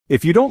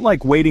If you don't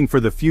like waiting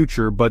for the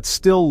future but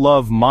still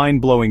love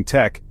mind-blowing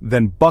tech,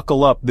 then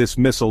buckle up, this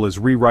missile is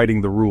rewriting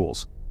the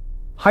rules.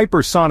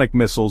 Hypersonic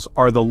missiles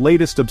are the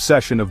latest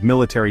obsession of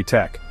military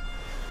tech.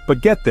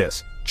 But get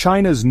this,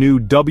 China's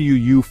new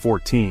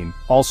WU-14,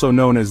 also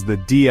known as the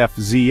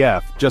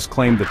DFZF, just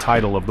claimed the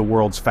title of the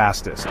world's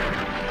fastest.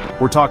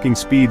 We're talking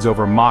speeds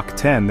over Mach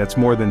 10 that's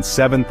more than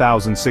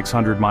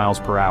 7,600 miles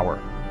per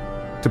hour.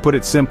 To put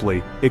it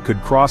simply, it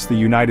could cross the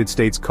United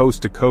States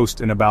coast to coast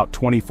in about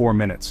 24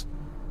 minutes.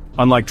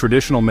 Unlike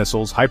traditional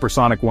missiles,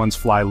 hypersonic ones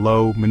fly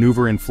low,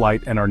 maneuver in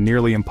flight, and are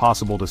nearly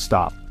impossible to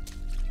stop.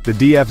 The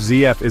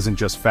DFZF isn't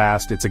just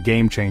fast, it's a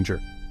game changer.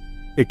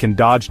 It can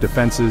dodge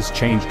defenses,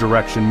 change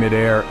direction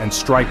mid-air, and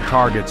strike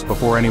targets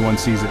before anyone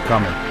sees it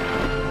coming.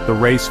 The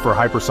race for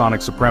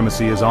hypersonic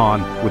supremacy is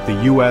on, with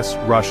the US,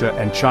 Russia,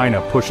 and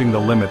China pushing the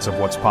limits of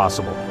what's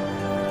possible.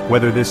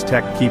 Whether this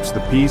tech keeps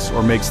the peace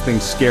or makes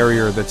things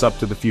scarier, that's up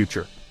to the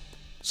future.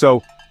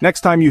 So,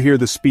 next time you hear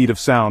the speed of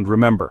sound,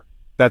 remember,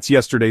 that's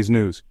yesterday's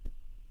news.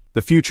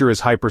 The future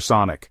is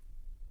hypersonic.